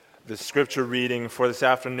The scripture reading for this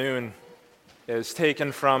afternoon is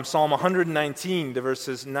taken from Psalm 119, the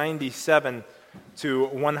verses 97 to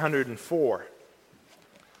 104.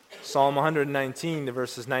 Psalm 119, the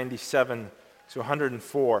verses 97 to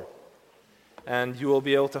 104. And you will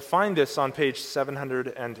be able to find this on page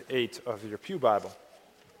 708 of your Pew Bible.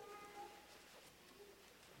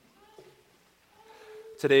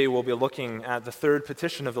 Today we'll be looking at the third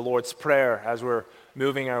petition of the Lord's Prayer as we're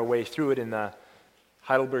moving our way through it in the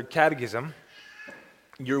Heidelberg Catechism.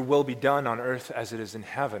 Your will be done on earth as it is in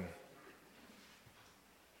heaven.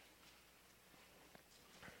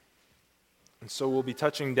 And so we'll be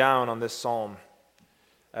touching down on this psalm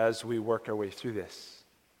as we work our way through this.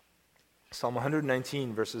 Psalm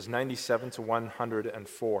 119, verses 97 to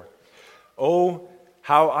 104. Oh,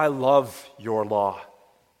 how I love your law.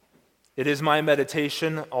 It is my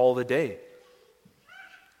meditation all the day.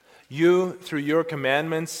 You, through your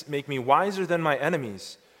commandments, make me wiser than my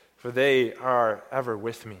enemies, for they are ever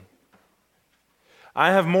with me.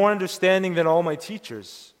 I have more understanding than all my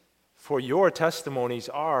teachers, for your testimonies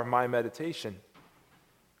are my meditation.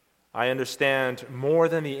 I understand more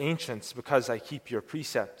than the ancients because I keep your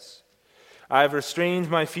precepts. I have restrained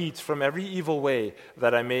my feet from every evil way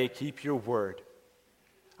that I may keep your word.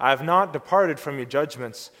 I have not departed from your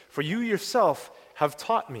judgments, for you yourself have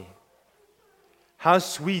taught me. How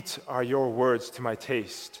sweet are your words to my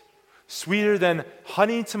taste, sweeter than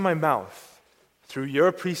honey to my mouth. Through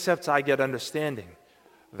your precepts I get understanding,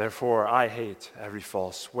 therefore I hate every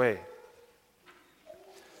false way.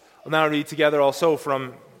 We'll now read together also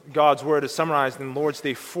from God's Word as summarized in Lord's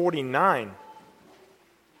Day 49.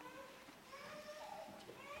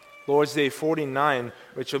 Lord's Day 49,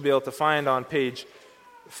 which you'll be able to find on page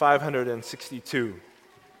 562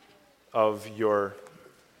 of your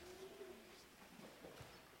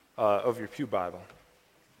Pew Bible.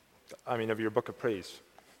 Of your Book of Praise.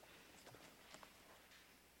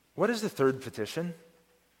 What is the third petition?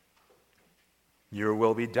 Your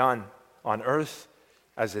will be done on earth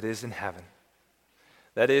as it is in heaven.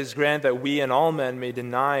 That is, grant that we and all men may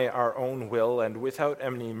deny our own will and without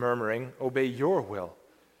any murmuring obey your will,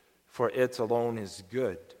 for it alone is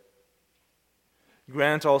good.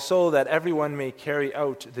 Grant also that everyone may carry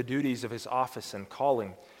out the duties of his office and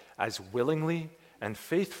calling as willingly and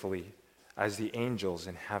faithfully as the angels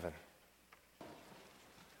in heaven.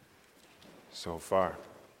 So far.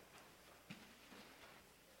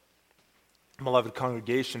 Beloved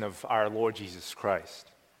congregation of our Lord Jesus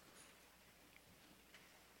Christ,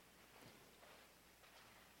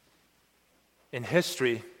 in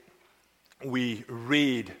history, we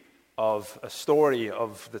read of a story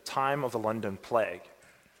of the time of the London Plague.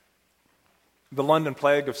 The London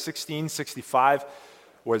Plague of 1665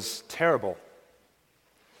 was terrible.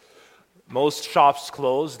 Most shops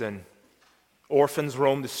closed and orphans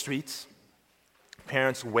roamed the streets.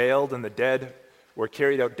 Parents wailed and the dead were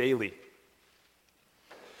carried out daily.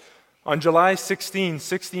 On July 16,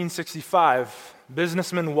 1665,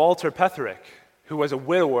 businessman Walter Petherick, who was a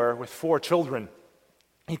widower with 4 children,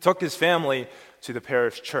 he took his family to the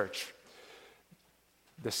parish church.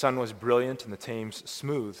 The sun was brilliant and the Thames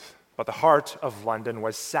smooth, but the heart of London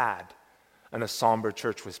was sad, and the somber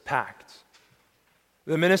church was packed.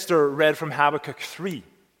 The minister read from Habakkuk 3.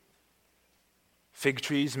 Fig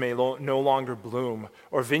trees may no longer bloom,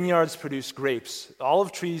 or vineyards produce grapes.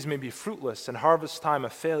 Olive trees may be fruitless, and harvest time a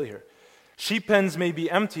failure. Sheep pens may be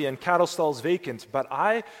empty and cattle stalls vacant, but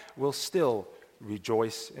I will still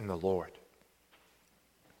rejoice in the Lord.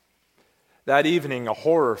 That evening, a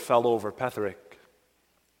horror fell over Petherick.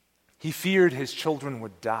 He feared his children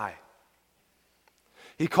would die.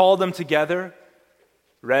 He called them together,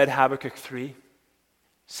 read Habakkuk 3,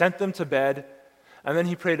 sent them to bed, and then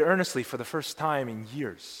he prayed earnestly for the first time in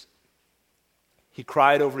years. He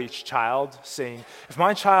cried over each child, saying, "If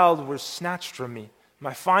my child were snatched from me,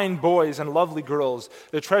 my fine boys and lovely girls,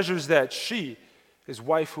 the treasures that she, his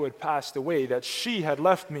wife who had passed away, that she had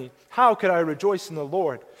left me, how could I rejoice in the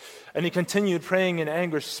Lord?" And he continued praying in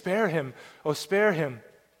anger, "Spare him, oh spare him.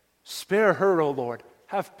 Spare her, O Lord,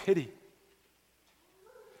 have pity."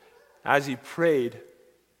 As he prayed,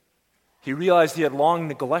 he realized he had long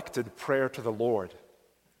neglected prayer to the Lord.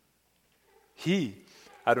 He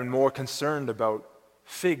had been more concerned about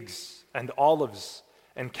figs and olives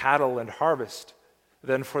and cattle and harvest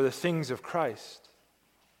than for the things of Christ.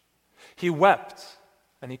 He wept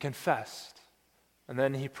and he confessed, and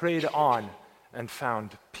then he prayed on and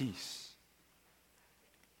found peace.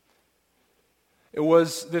 It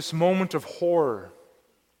was this moment of horror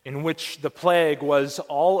in which the plague was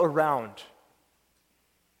all around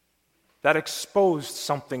that exposed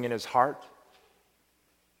something in his heart.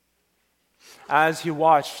 as he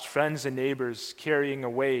watched friends and neighbors carrying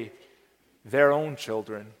away their own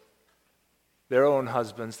children, their own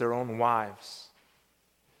husbands, their own wives.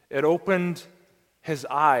 It opened his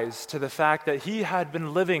eyes to the fact that he had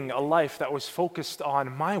been living a life that was focused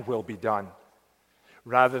on my will be done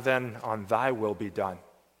rather than on thy will be done.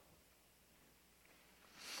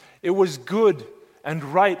 It was good and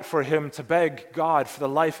right for him to beg God for the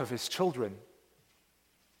life of his children.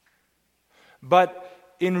 But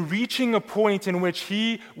in reaching a point in which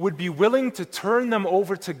he would be willing to turn them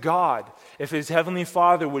over to God if his heavenly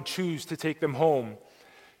Father would choose to take them home,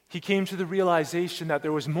 he came to the realization that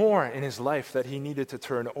there was more in his life that he needed to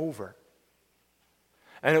turn over.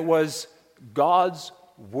 And it was God's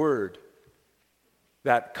word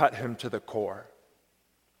that cut him to the core.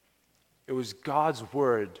 It was God's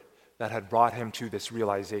word that had brought him to this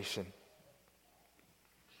realization.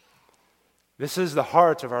 This is the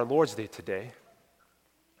heart of our Lord's Day today.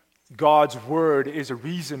 God's word is a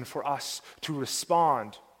reason for us to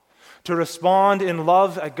respond in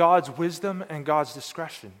love at God's wisdom and God's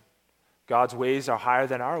discretion. God's ways are higher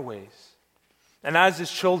than our ways. And as his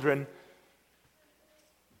children,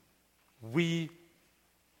 we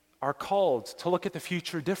are called to look at the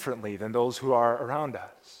future differently than those who are around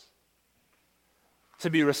us. To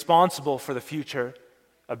be responsible for the future,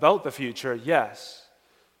 about the future, yes.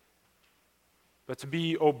 But to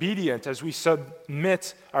be obedient as we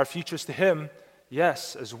submit our futures to him,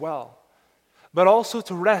 yes, as well. But also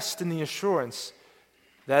to rest in the assurance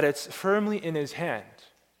that it's firmly in his hand,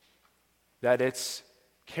 that it's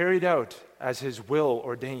carried out as his will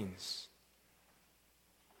ordains.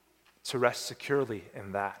 To rest securely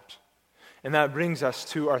in that. And that brings us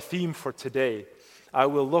to our theme for today. I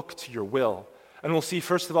will look to your will. And we'll see,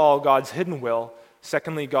 first of all, God's hidden will,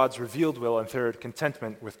 secondly, God's revealed will, and third,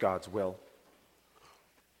 contentment with God's will.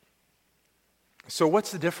 So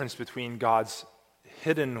what's the difference between God's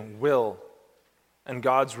hidden will and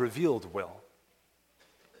God's revealed will?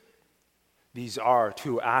 These are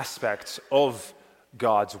two aspects of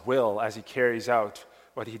God's will as he carries out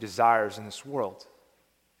what he desires in this world.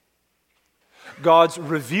 God's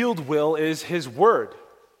revealed will is his word.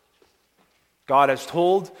 God has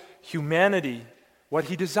told humanity what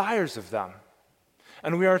he desires of them.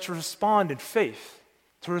 And we are to respond in faith,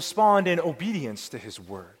 to respond in obedience to his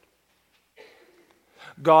word.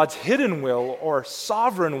 God's hidden will, or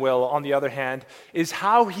sovereign will, on the other hand, is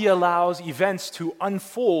how he allows events to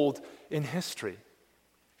unfold in history.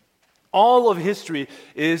 All of history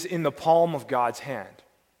is in the palm of God's hand.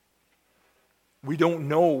 We don't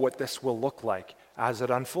know what this will look like as it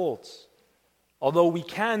unfolds. Although we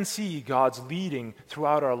can see God's leading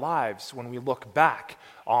throughout our lives when we look back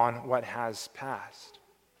on what has passed.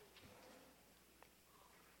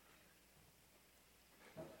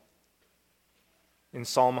 In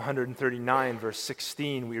Psalm 139, verse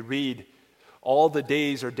 16, we read, "All the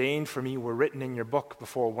days ordained for me were written in your book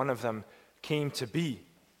before one of them came to be."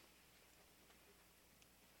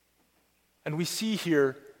 And we see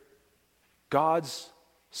here God's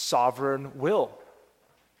sovereign will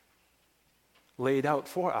laid out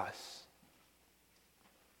for us.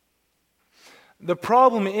 The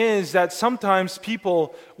problem is that sometimes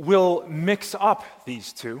people will mix up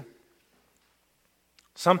these two.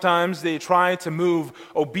 Sometimes they try to move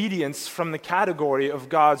obedience from the category of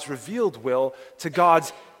God's revealed will to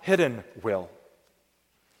God's hidden will.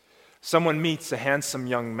 Someone meets a handsome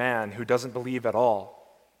young man who doesn't believe at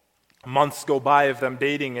all. Months go by of them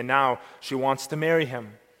dating, and now she wants to marry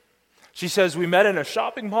him. She says, "We met in a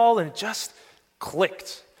shopping mall and it just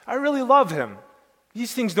clicked. I really love him.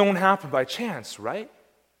 These things don't happen by chance, right?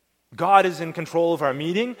 God is in control of our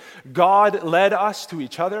meeting. God led us to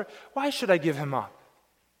each other. Why should I give him up?"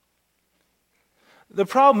 The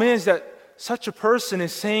problem is that such a person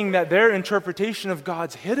is saying that their interpretation of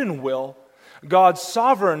God's hidden will, God's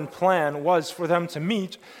sovereign plan, was for them to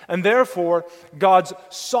meet, and therefore God's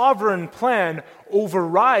sovereign plan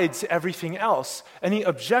overrides everything else, any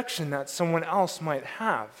objection that someone else might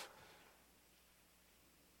have.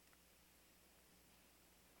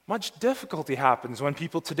 Much difficulty happens when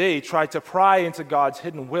people today try to pry into God's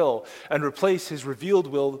hidden will and replace his revealed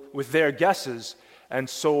will with their guesses, and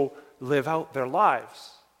so live out their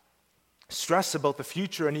lives. Stress about the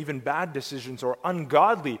future and even bad decisions or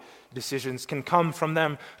ungodly decisions can come from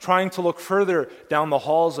them trying to look further down the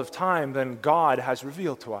halls of time than God has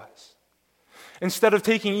revealed to us. Instead of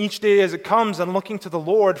taking each day as it comes and looking to the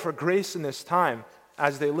Lord for grace in this time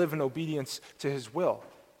as they live in obedience to his will.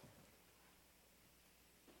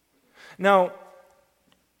 Now,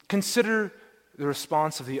 consider the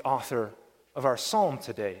response of the author of our psalm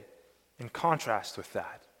today in contrast with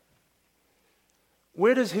that.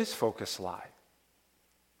 Where does his focus lie?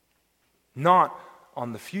 not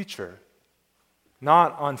on the future,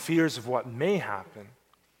 not on fears of what may happen,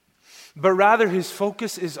 but rather his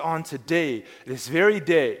focus is on today, this very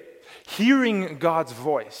day, hearing God's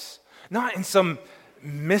voice, not in some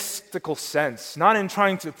mystical sense, not in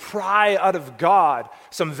trying to pry out of God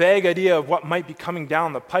some vague idea of what might be coming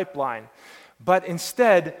down the pipeline, but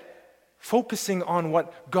instead focusing on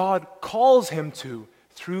what God calls him to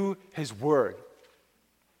through his word.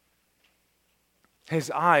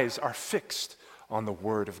 His eyes are fixed on the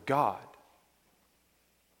word of God.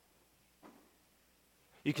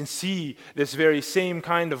 You can see this very same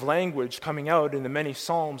kind of language coming out in the many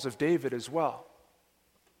Psalms of David as well.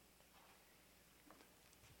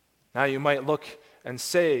 Now you might look and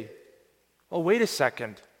say, well, wait a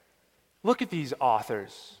second. Look at these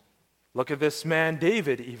authors. Look at this man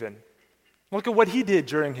David even. Look at what he did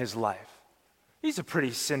during his life. He's a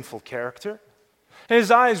pretty sinful character.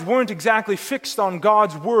 His eyes weren't exactly fixed on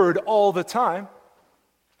God's word all the time.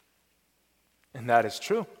 And that is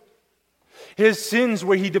true. His sins,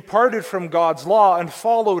 where he departed from God's law and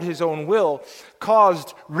followed his own will,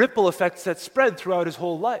 caused ripple effects that spread throughout his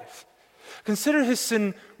whole life. Consider his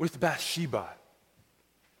sin with Bathsheba,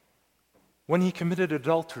 when he committed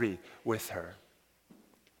adultery with her,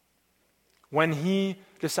 when he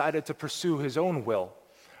decided to pursue his own will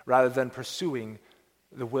rather than pursuing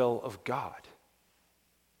the will of God.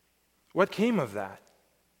 What came of that?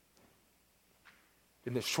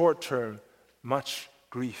 In the short term, much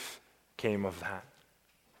grief came of that.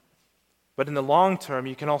 But in the long term,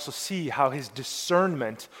 you can also see how his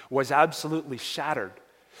discernment was absolutely shattered.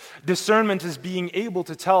 Discernment is being able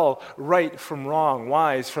to tell right from wrong,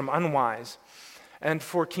 wise from unwise. And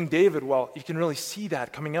for King David, well, you can really see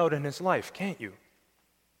that coming out in his life, can't you?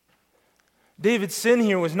 David's sin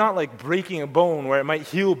here was not like breaking a bone where it might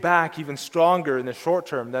heal back even stronger in the short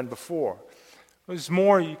term than before. It was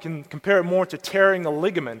more, you can compare it more to tearing a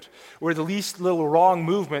ligament, where the least little wrong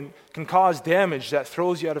movement can cause damage that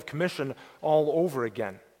throws you out of commission all over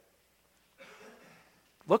again.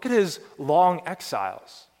 Look at his long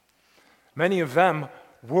exiles. Many of them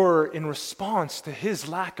were in response to his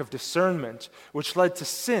lack of discernment, which led to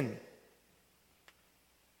sin.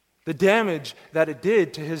 The damage that it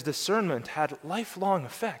did to his discernment had lifelong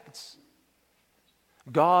effects.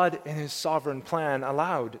 God, in his sovereign plan,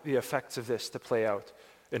 allowed the effects of this to play out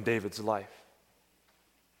in David's life.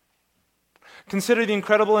 Consider the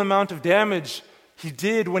incredible amount of damage he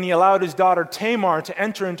did when he allowed his daughter Tamar to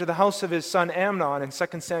enter into the house of his son Amnon in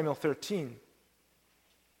 2 Samuel 13.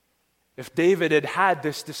 If David had had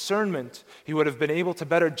this discernment, he would have been able to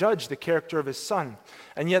better judge the character of his son.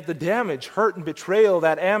 And yet the damage, hurt, and betrayal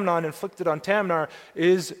that Amnon inflicted on Tamar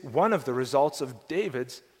is one of the results of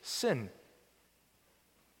David's sin.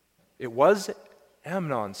 It was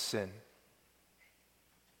Amnon's sin,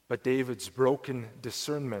 but David's broken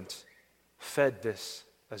discernment fed this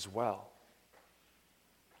as well.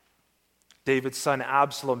 David's son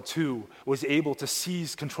Absalom, too, was able to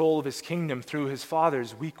seize control of his kingdom through his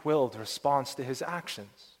father's weak-willed response to his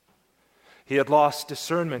actions. He had lost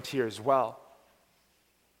discernment here as well.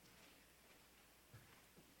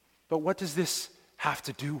 But what does this have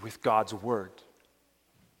to do with God's word?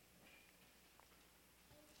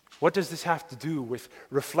 What does this have to do with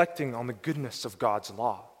reflecting on the goodness of God's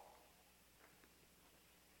law?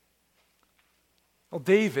 Well,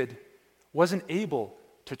 David wasn't able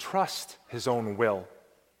to trust his own will.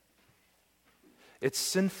 It's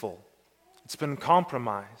sinful. It's been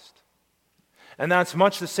compromised. And that's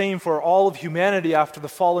much the same for all of humanity after the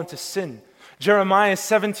fall into sin. Jeremiah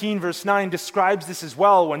 17 verse 9 describes this as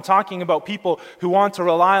well when talking about people who want to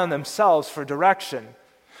rely on themselves for direction.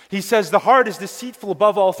 He says, "The heart is deceitful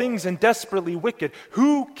above all things and desperately wicked.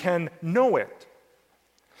 Who can know it?"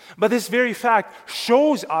 But this very fact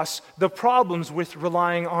shows us the problems with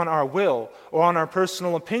relying on our will or on our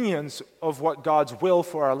personal opinions of what God's will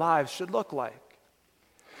for our lives should look like.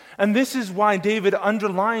 And this is why David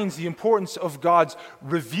underlines the importance of God's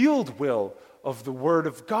revealed will of the Word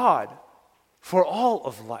of God for all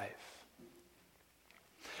of life.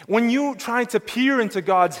 When you try to peer into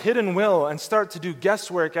God's hidden will and start to do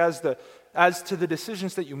guesswork as to the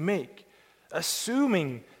decisions that you make,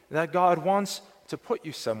 assuming that God wants to put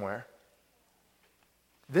you somewhere,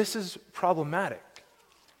 this is problematic.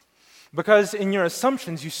 Because in your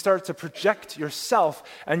assumptions, you start to project yourself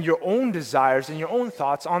and your own desires and your own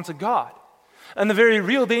thoughts onto God. And the very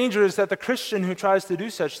real danger is that the Christian who tries to do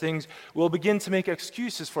such things will begin to make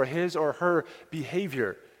excuses for his or her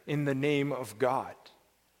behavior in the name of God.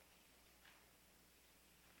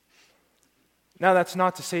 Now, that's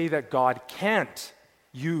not to say that God can't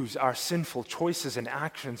use our sinful choices and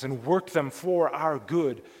actions and work them for our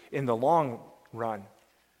good in the long run.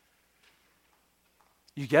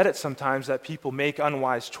 You get it sometimes that people make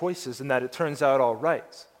unwise choices and that it turns out all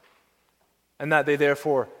right, and that they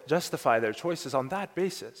therefore justify their choices on that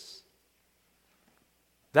basis.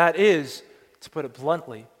 That is, to put it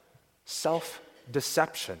bluntly,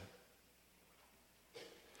 self-deception.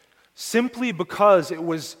 Simply because it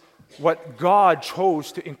was what God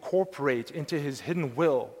chose to incorporate into his hidden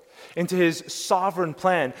will, into his sovereign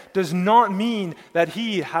plan, does not mean that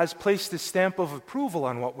he has placed his stamp of approval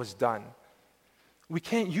on what was done. We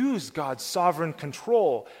can't use God's sovereign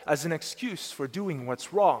control as an excuse for doing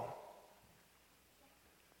what's wrong.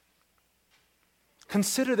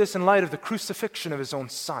 Consider this in light of the crucifixion of his own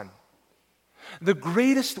Son. The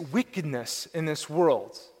greatest wickedness in this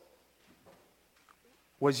world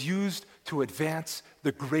was used to advance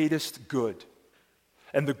the greatest good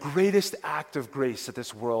and the greatest act of grace that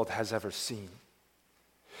this world has ever seen.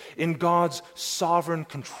 In God's sovereign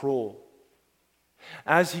control,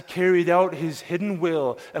 as he carried out his hidden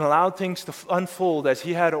will and allowed things to unfold as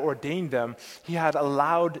he had ordained them, he had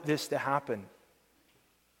allowed this to happen.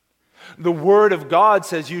 The Word of God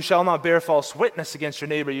says, "You shall not bear false witness against your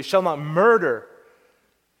neighbor. You shall not murder."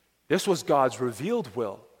 This was God's revealed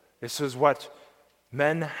will. This is what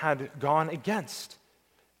men had gone against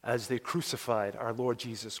as they crucified our Lord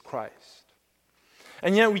Jesus Christ.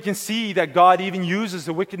 And yet we can see that God even uses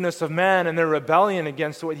the wickedness of man and their rebellion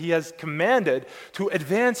against what he has commanded to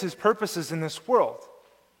advance his purposes in this world,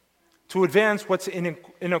 to advance what's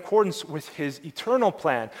in accordance with his eternal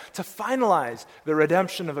plan, to finalize the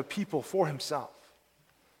redemption of a people for himself.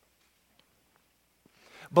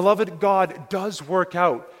 Beloved, God does work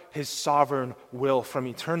out his sovereign will from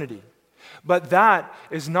eternity. But that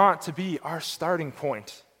is not to be our starting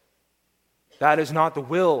point. That is not the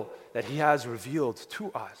will that he has revealed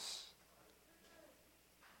to us.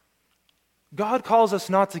 God calls us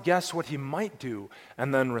not to guess what he might do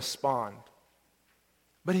and then respond,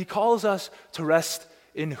 but he calls us to rest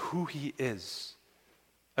in who he is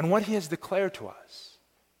and what he has declared to us,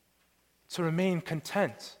 to remain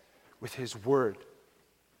content with his word.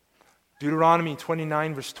 Deuteronomy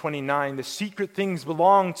 29, verse 29, "The secret things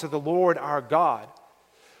belong to the Lord our God,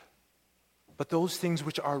 but those things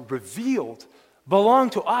which are revealed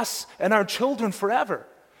belong to us and our children forever,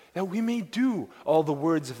 that we may do all the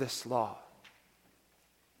words of this law."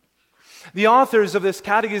 The authors of this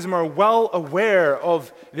catechism are well aware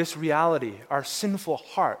of this reality, our sinful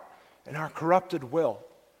heart and our corrupted will.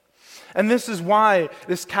 And this is why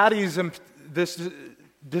this catechism, this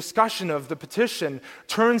discussion of the petition,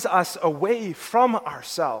 turns us away from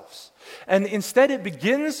ourselves. And instead it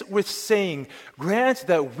begins with saying, "Grant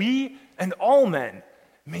that we and all men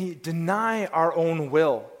may deny our own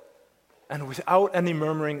will, and without any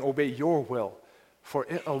murmuring obey your will, for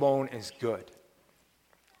it alone is good."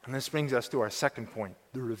 And this brings us to our second point,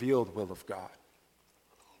 the revealed will of God.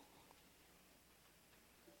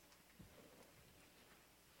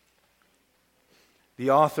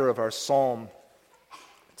 The author of our psalm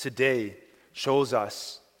today shows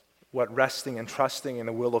us what resting and trusting in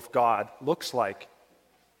the will of God looks like.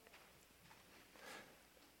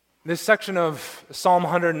 This section of Psalm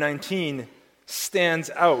 119 stands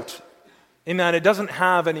out in that it doesn't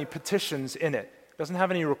have any petitions in it. It doesn't have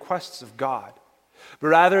any requests of God. But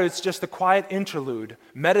rather, it's just a quiet interlude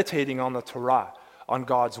meditating on the Torah, on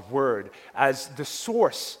God's word, as the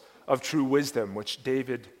source of true wisdom, which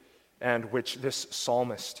David and which this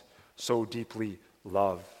psalmist so deeply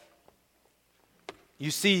love.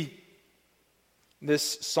 You see,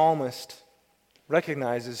 this psalmist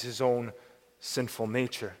recognizes his own sinful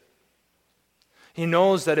nature. He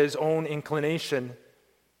knows that his own inclination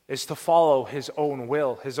is to follow his own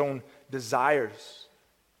will, his own desires.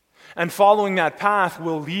 And following that path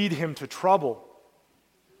will lead him to trouble.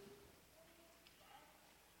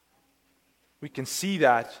 We can see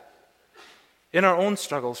that in our own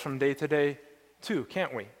struggles from day to day too,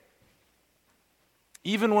 can't we?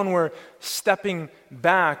 Even when we're stepping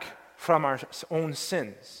back from our own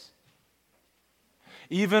sins.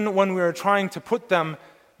 Even when we're trying to put them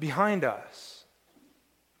behind us.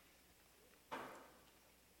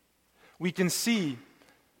 We can see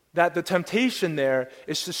that the temptation there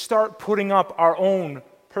is to start putting up our own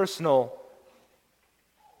personal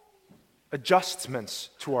adjustments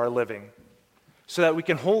to our living so that we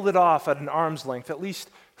can hold it off at an arm's length, at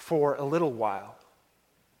least for a little while.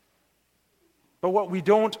 But what we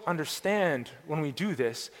don't understand when we do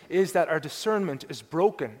this is that our discernment is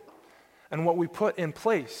broken, and what we put in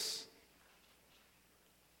place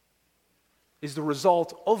is the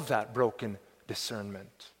result of that broken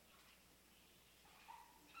discernment.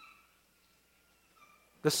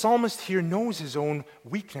 The psalmist here knows his own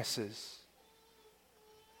weaknesses.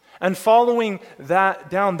 And following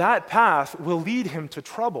down that path will lead him to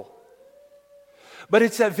trouble. But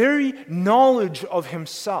it's that very knowledge of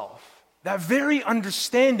himself, that very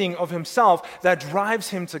understanding of himself that drives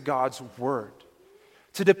him to God's word,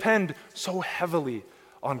 to depend so heavily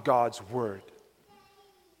on God's word.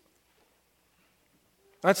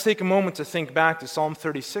 Let's take a moment to think back to Psalm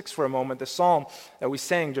 36 for a moment, the psalm that we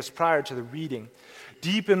sang just prior to the reading.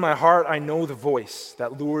 Deep in my heart I know the voice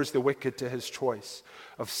that lures the wicked to his choice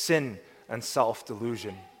of sin and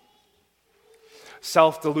self-delusion.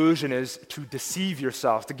 Self-delusion is to deceive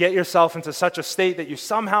yourself, to get yourself into such a state that you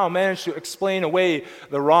somehow manage to explain away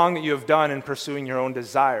the wrong that you have done in pursuing your own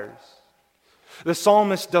desires. The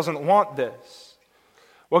psalmist doesn't want this.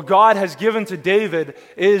 What God has given to David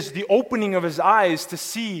is the opening of his eyes to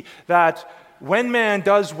see that when man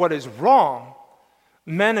does what is wrong,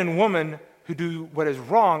 men and women who do what is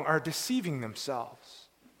wrong are deceiving themselves.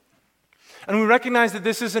 And we recognize that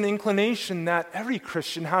this is an inclination that every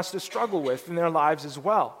Christian has to struggle with in their lives as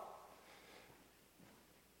well.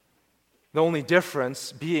 The only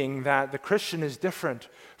difference being that the Christian is different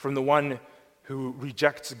from the one who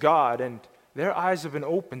rejects God, and their eyes have been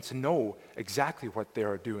opened to know exactly what they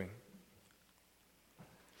are doing.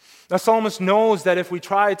 The psalmist knows that if we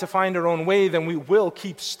try to find our own way, then we will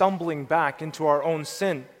keep stumbling back into our own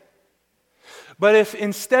sin. But if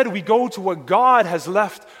instead we go to what God has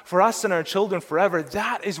left for us and our children forever,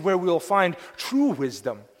 that is where we will find true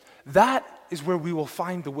wisdom. That is where we will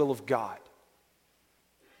find the will of God.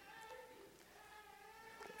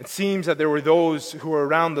 It seems that there were those who were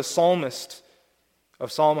around the psalmist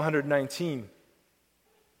of Psalm 119,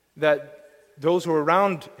 that those who were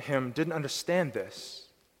around him didn't understand this.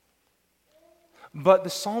 But the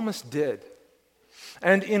psalmist did.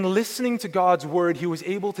 And in listening to God's word, he was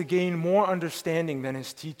able to gain more understanding than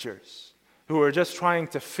his teachers, who were just trying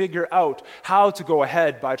to figure out how to go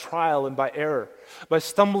ahead by trial and by error, by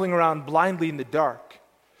stumbling around blindly in the dark.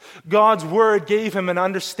 God's word gave him an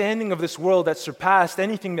understanding of this world that surpassed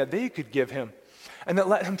anything that they could give him, and that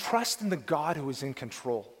let him trust in the God who is in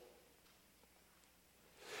control.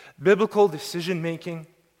 Biblical decision-making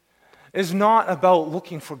is not about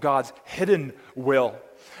looking for God's hidden will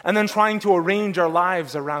and then trying to arrange our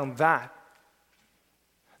lives around that.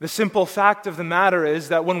 The simple fact of the matter is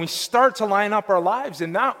that when we start to line up our lives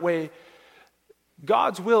in that way,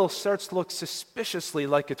 God's will starts to look suspiciously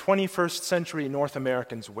like a 21st century North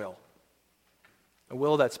American's will. A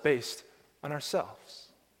will that's based on ourselves.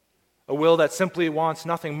 A will that simply wants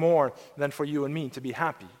nothing more than for you and me to be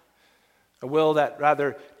happy. A will that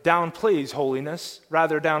rather downplays holiness,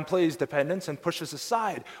 rather downplays dependence, and pushes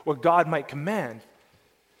aside what God might command.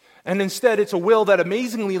 And instead, it's a will that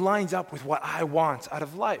amazingly lines up with what I want out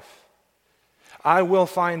of life. I will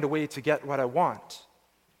find a way to get what I want.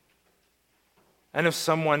 And if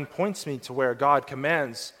someone points me to where God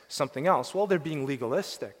commands something else, well, they're being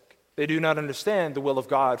legalistic. They do not understand the will of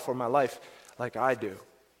God for my life like I do.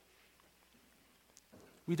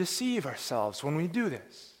 We deceive ourselves when we do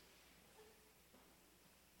this.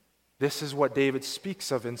 This is what David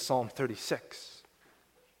speaks of in Psalm 36.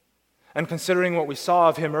 And considering what we saw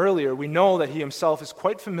of him earlier, we know that he himself is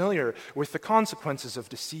quite familiar with the consequences of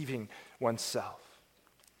deceiving oneself.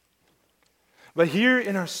 But here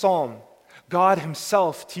in our psalm, God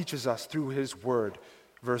himself teaches us through his word,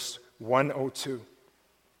 verse 102.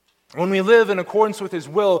 When we live in accordance with his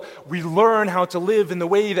will, we learn how to live in the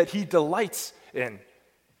way that he delights in.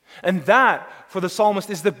 And that, for the psalmist,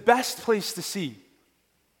 is the best place to see.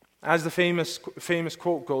 As the famous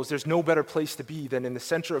quote goes, there's no better place to be than in the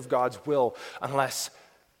center of God's will unless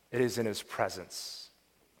it is in his presence.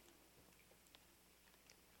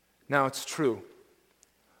 Now, it's true.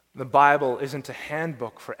 The Bible isn't a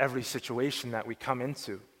handbook for every situation that we come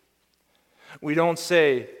into. We don't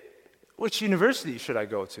say, which university should I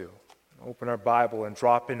go to? Open our Bible and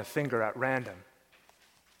drop in a finger at random.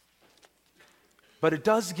 But it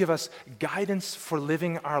does give us guidance for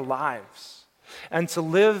living our lives and to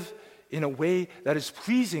live in a way that is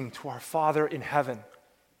pleasing to our Father in heaven.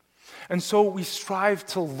 And so we strive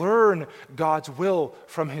to learn God's will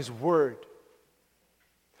from his word,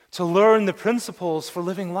 to learn the principles for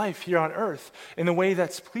living life here on earth in a way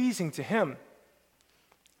that's pleasing to him,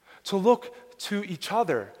 to look to each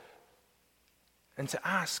other and to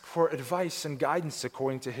ask for advice and guidance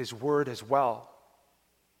according to his word as well,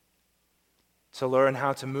 to learn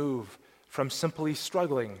how to move from simply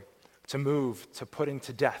struggling to move to putting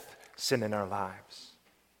to death sin in our lives.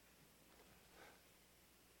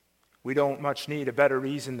 We don't much need a better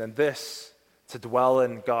reason than this to dwell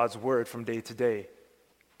in God's word from day to day,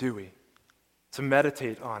 do we? to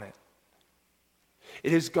meditate on it.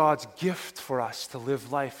 It is God's gift for us to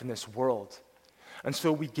live life in this world. And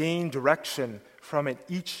so we gain direction from it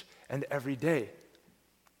each and every day.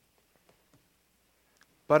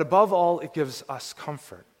 But above all, it gives us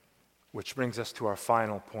comfort, which brings us to our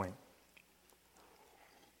final point.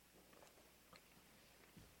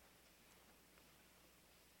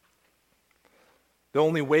 The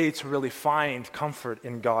only way to really find comfort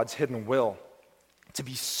in God's hidden will, to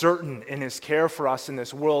be certain in his care for us in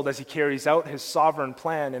this world as he carries out his sovereign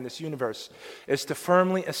plan in this universe, is to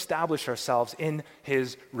firmly establish ourselves in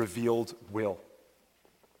his revealed will.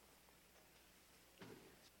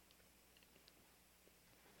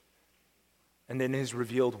 And in his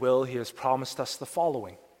revealed will, he has promised us the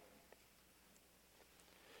following.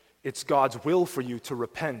 It's God's will for you to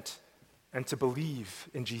repent and to believe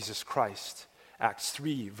in Jesus Christ. Acts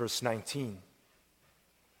 3, verse 19.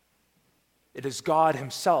 It is God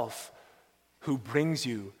himself who brings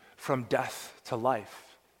you from death to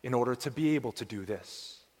life in order to be able to do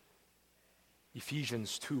this.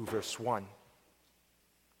 Ephesians 2, verse 1.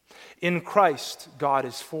 In Christ, God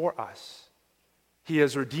is for us. He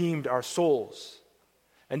has redeemed our souls.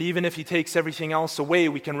 And even if he takes everything else away,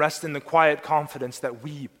 we can rest in the quiet confidence that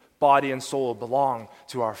we, body and soul, belong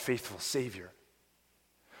to our faithful Savior.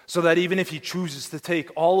 So that even if he chooses to take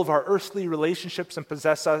all of our earthly relationships and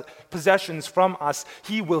possessions from us,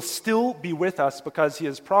 he will still be with us because he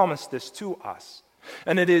has promised this to us.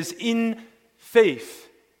 And it is in faith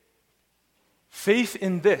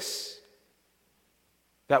in this,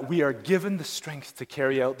 that we are given the strength to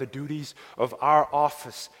carry out the duties of our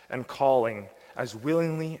office and calling as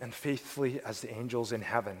willingly and faithfully as the angels in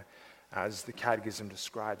heaven, as the Catechism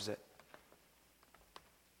describes it.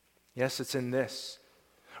 Yes, it's in this.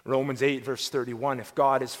 Romans 8, verse 31, if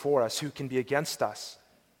God is for us, who can be against us?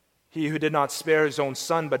 He who did not spare his own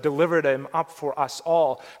son, but delivered him up for us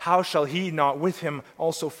all, how shall he not with him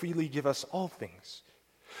also freely give us all things?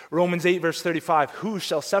 Romans 8, verse 35, who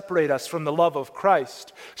shall separate us from the love of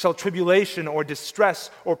Christ? Shall tribulation or distress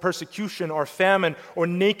or persecution or famine or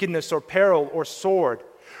nakedness or peril or sword?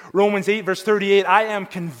 Romans 8, verse 38, I am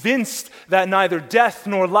convinced that neither death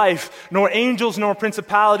nor life, nor angels nor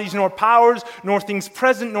principalities, nor powers, nor things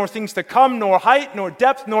present, nor things to come, nor height, nor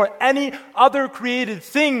depth, nor any other created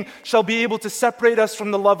thing shall be able to separate us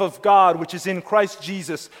from the love of God, which is in Christ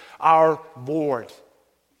Jesus our Lord.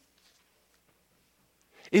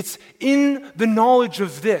 It's in the knowledge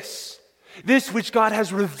of this which God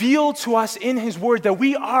has revealed to us in his word, that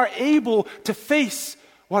we are able to face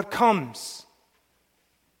what comes.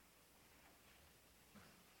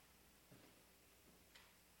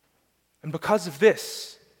 And because of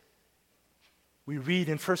this, we read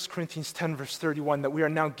in 1 Corinthians 10, verse 31, that we are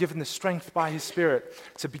now given the strength by his Spirit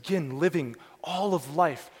to begin living all of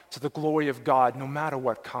life to the glory of God, no matter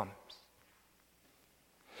what comes.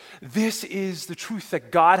 This is the truth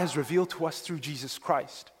that God has revealed to us through Jesus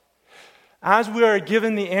Christ. As we are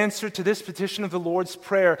given the answer to this petition of the Lord's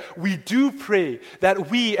Prayer, we do pray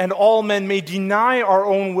that we and all men may deny our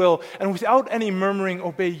own will and without any murmuring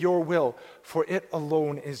obey your will, for it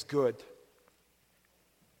alone is good.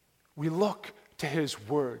 We look to his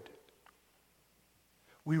word.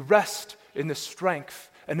 We rest in the strength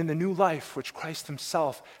and in the new life which Christ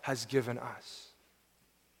himself has given us.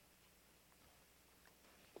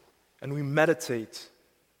 And we meditate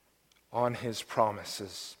on his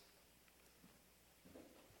promises.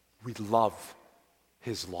 We love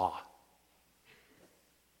his law.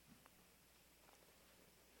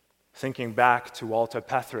 Thinking back to Walter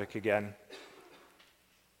Petherick again,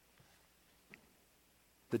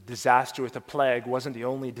 the disaster with the plague wasn't the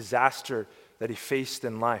only disaster that he faced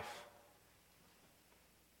in life.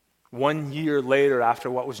 1 year later, after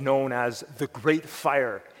what was known as the Great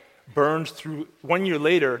Fire burned through, 1 year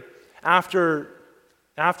later, after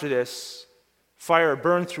this fire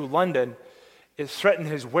burned through London, it threatened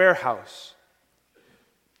his warehouse.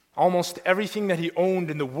 Almost everything that he owned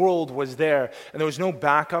in the world was there, and there was no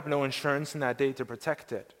backup, no insurance in that day to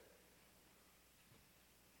protect it.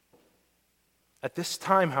 At this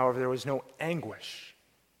time, however, there was no anguish.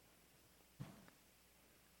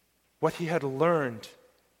 What he had learned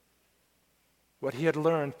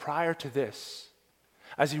prior to this,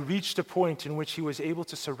 as he reached a point in which he was able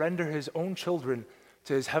to surrender his own children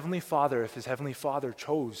to his heavenly Father, if his heavenly Father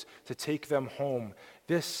chose to take them home,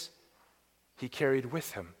 this he carried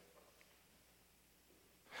with him.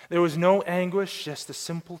 There was no anguish, just a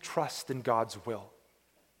simple trust in God's will.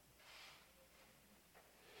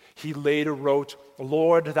 He later wrote,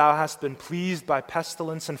 Lord, thou hast been pleased by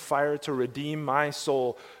pestilence and fire to redeem my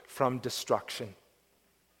soul from destruction.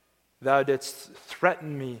 Thou didst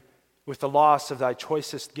threaten me with the loss of thy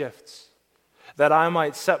choicest gifts, that I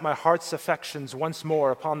might set my heart's affections once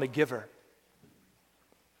more upon the giver.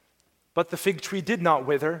 But the fig tree did not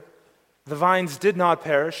wither, the vines did not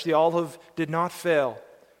perish, the olive did not fail,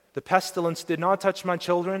 the pestilence did not touch my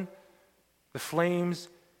children, the flames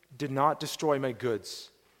did not destroy my goods.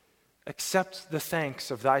 Accept the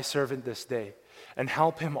thanks of thy servant this day, and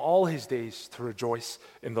help him all his days to rejoice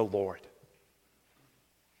in the Lord.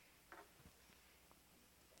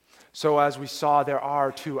 So as we saw, there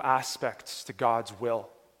are two aspects to God's will: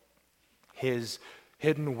 his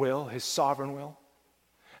hidden will, his sovereign will,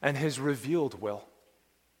 and his revealed will.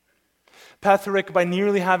 Petherick, by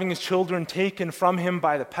nearly having his children taken from him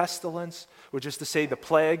by the pestilence, which is to say the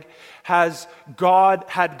plague, had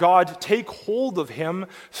God take hold of him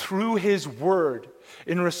through his word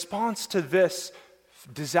in response to this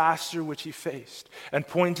disaster which he faced, and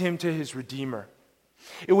point him to his Redeemer.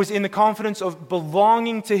 It was in the confidence of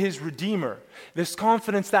belonging to his Redeemer, this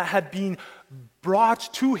confidence that had been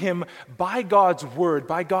brought to him by God's word,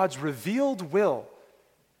 by God's revealed will,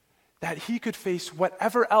 that he could face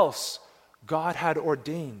whatever else God had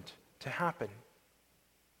ordained to happen.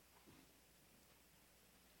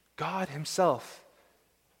 God himself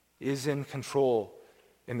is in control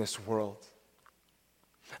in this world.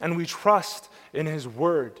 And we trust in his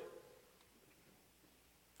word.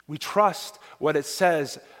 We trust what it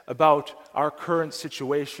says about our current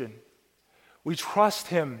situation. We trust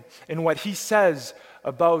him in what he says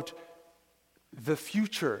about the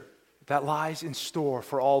future that lies in store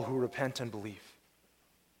for all who repent and believe.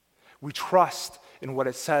 We trust in what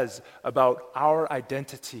it says about our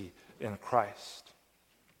identity in Christ.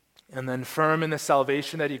 And then, firm in the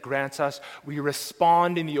salvation that he grants us, we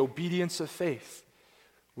respond in the obedience of faith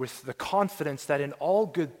with the confidence that in all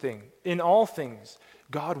things,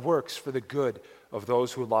 God works for the good of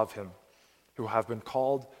those who love him, who have been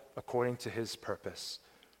called according to his purpose.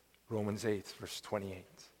 Romans 8, verse 28.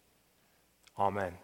 Amen.